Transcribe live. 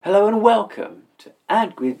Hello and welcome to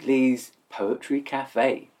Ad Gridley's Poetry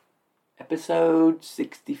Cafe, episode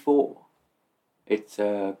 64. It's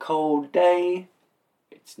a cold day,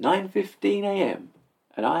 it's 9:15 a.m.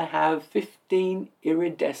 and I have 15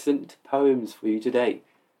 iridescent poems for you today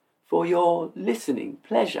for your listening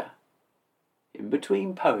pleasure. In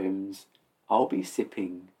between poems, I'll be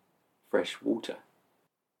sipping fresh water.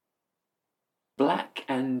 Black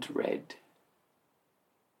and Red.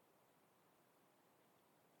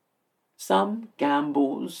 Some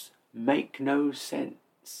gambles make no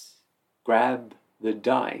sense. Grab the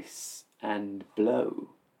dice and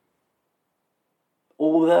blow.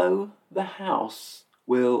 Although the house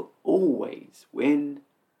will always win,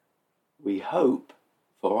 we hope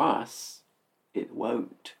for us it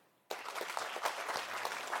won't.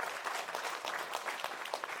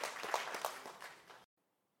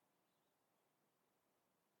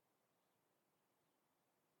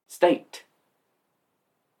 State.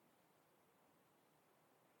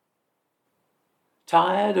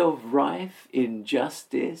 Tired of rife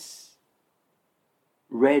injustice,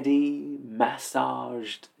 ready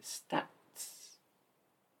massaged stats.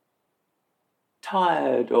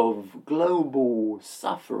 Tired of global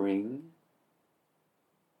suffering,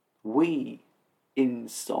 we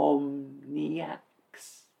insomniacs.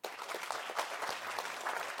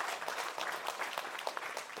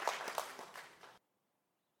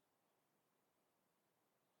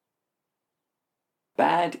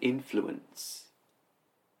 Bad influence.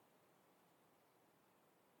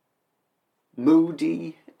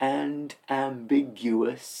 Moody and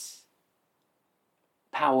ambiguous,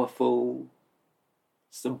 powerful,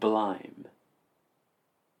 sublime,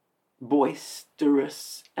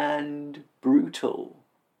 boisterous and brutal,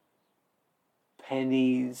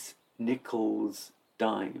 pennies, nickels,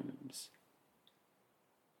 dimes,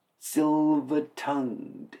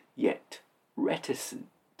 silver-tongued yet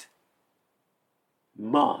reticent,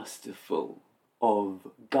 masterful of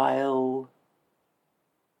guile,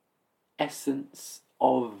 essence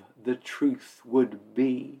of the truth would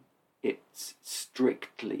be it's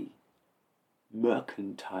strictly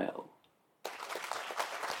mercantile.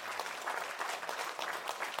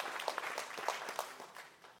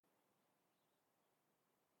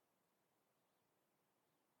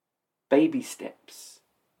 Baby steps.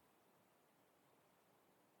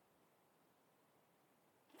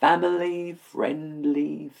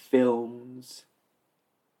 Family-friendly films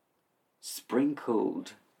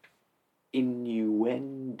sprinkled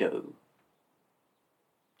innuendo.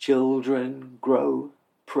 Children grow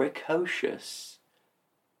precocious,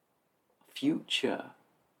 future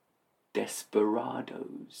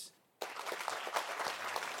desperados.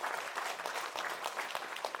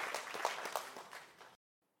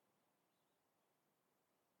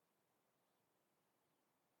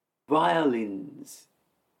 Violins.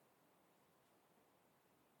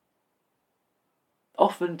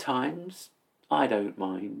 Oftentimes, I don't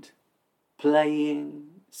mind playing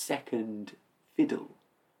second fiddle.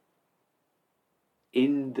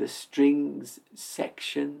 In the strings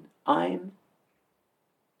section, I'm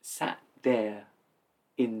sat there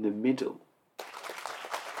in the middle.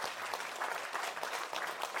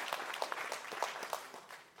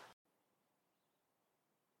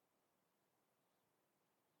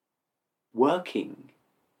 Working.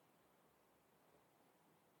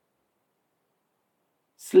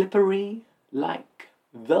 Slippery like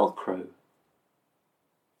Velcro.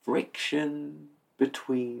 Friction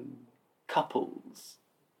between couples.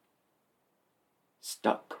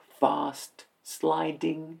 Stuck fast,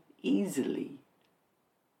 sliding easily.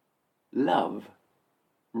 Love,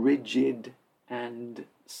 rigid and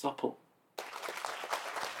supple.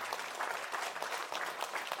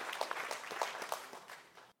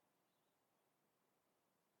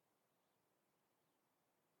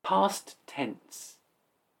 Past tense.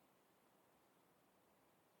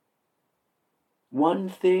 One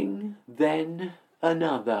thing, then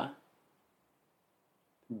another,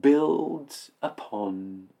 builds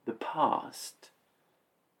upon the past.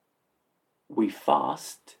 We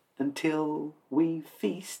fast until we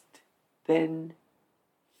feast, then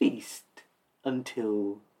feast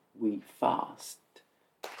until we fast.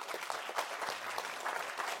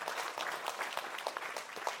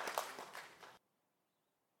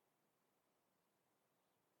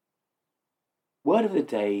 Word of the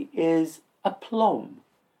day is aplomb,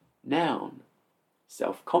 noun,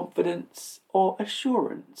 self-confidence or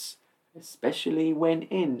assurance, especially when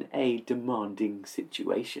in a demanding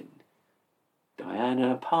situation.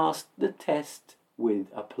 Diana passed the test with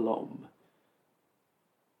aplomb.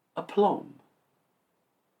 Aplomb.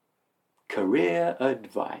 Career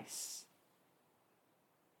advice.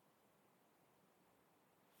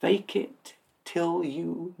 Fake it till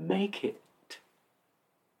you make it,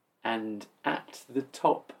 and at the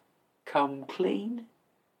top come clean?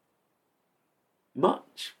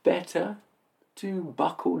 Much better to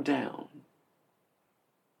buckle down,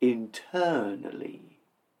 internally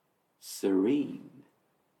serene.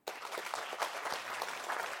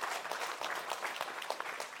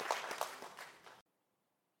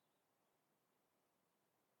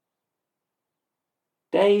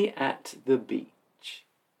 Day at the beach.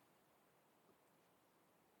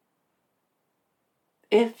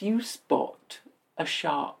 If you spot a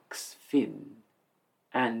shark's fin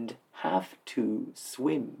and have to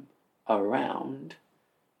swim around,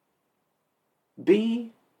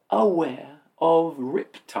 be aware of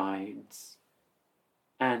riptides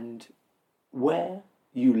and where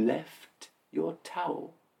you left your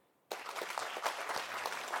towel.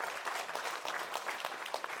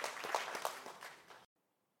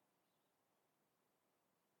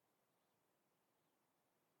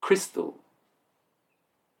 Crystal.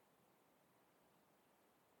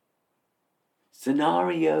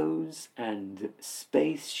 Scenarios and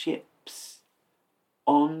spaceships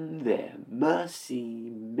on their mercy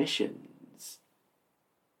missions.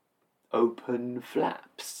 Open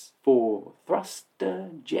flaps for thruster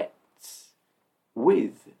jets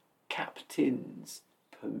with captain's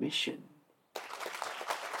permission.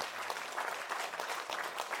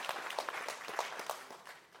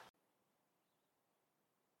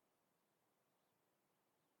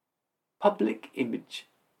 Public image.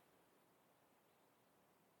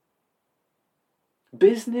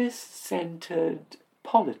 Business-centered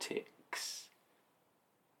politics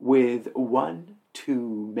with one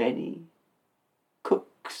too many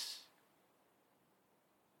cooks.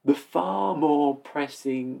 The far more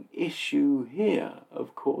pressing issue here,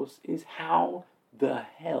 of course, is how the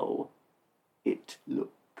hell it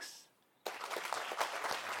looks.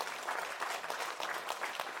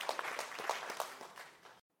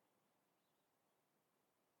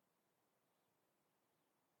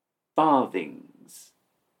 Farthings.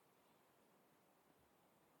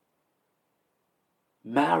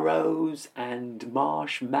 Marrows and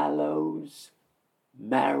marshmallows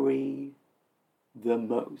marry the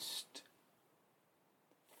most.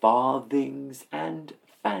 Farthings and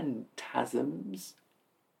phantasms,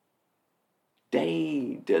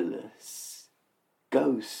 Daedalus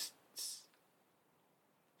ghosts,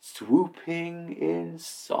 swooping in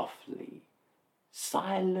softly,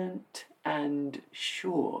 silent and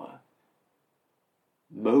sure,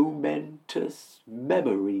 momentous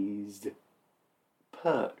memories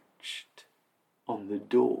perched on the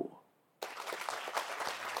door.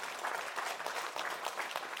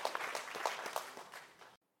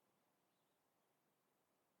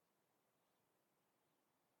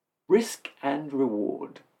 Risk and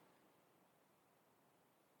reward.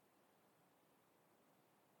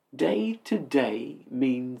 Day to day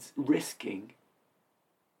means risking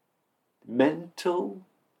mental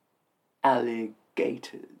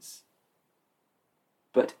alligators.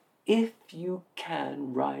 But if you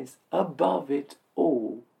can rise above it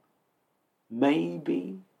all,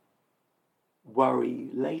 maybe worry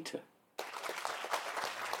later.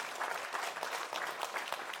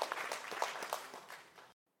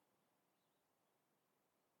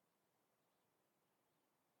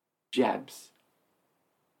 Jabs.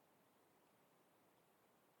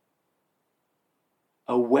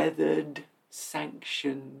 A weathered,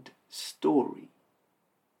 sanctioned story.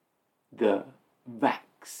 The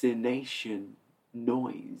vaccination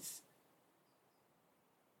noise.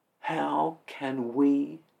 How can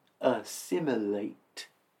we assimilate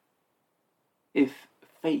if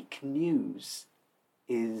fake news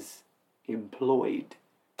is employed?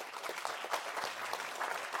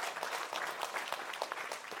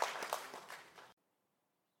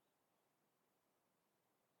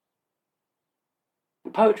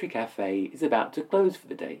 The Poetry Cafe is about to close for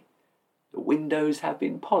the day. The windows have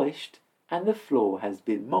been polished and the floor has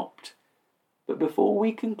been mopped. But before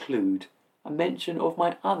we conclude, a mention of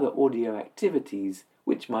my other audio activities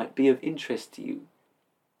which might be of interest to you.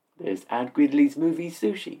 There's Ad Gridley's movie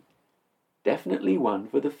Sushi. Definitely one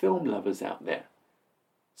for the film lovers out there.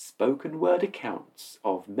 Spoken word accounts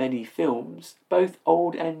of many films, both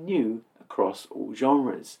old and new, across all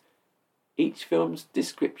genres. Each film's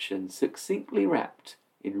description succinctly wrapped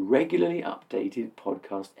in regularly updated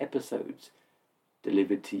podcast episodes,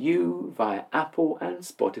 delivered to you via Apple and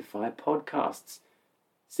Spotify podcasts.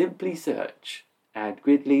 Simply search Ad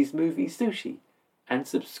Gridley's movie Sushi and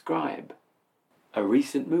subscribe. A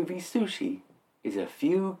recent movie Sushi is A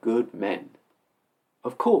Few Good Men.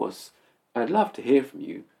 Of course, I'd love to hear from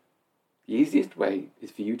you. The easiest way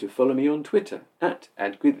is for you to follow me on Twitter at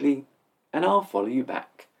 @AdGridley, and I'll follow you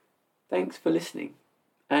back. Thanks for listening,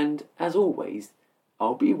 and as always,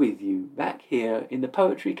 I'll be with you back here in the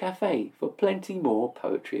Poetry Cafe for plenty more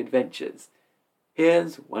poetry adventures.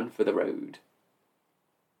 Here's one for the road.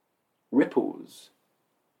 Ripples.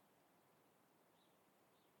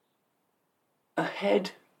 A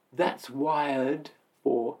head that's wired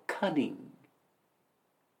for cunning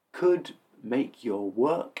could make your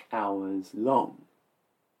work hours long.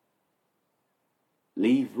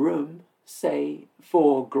 Leave room, say,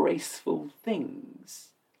 for graceful things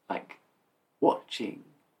like watching,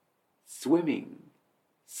 swimming,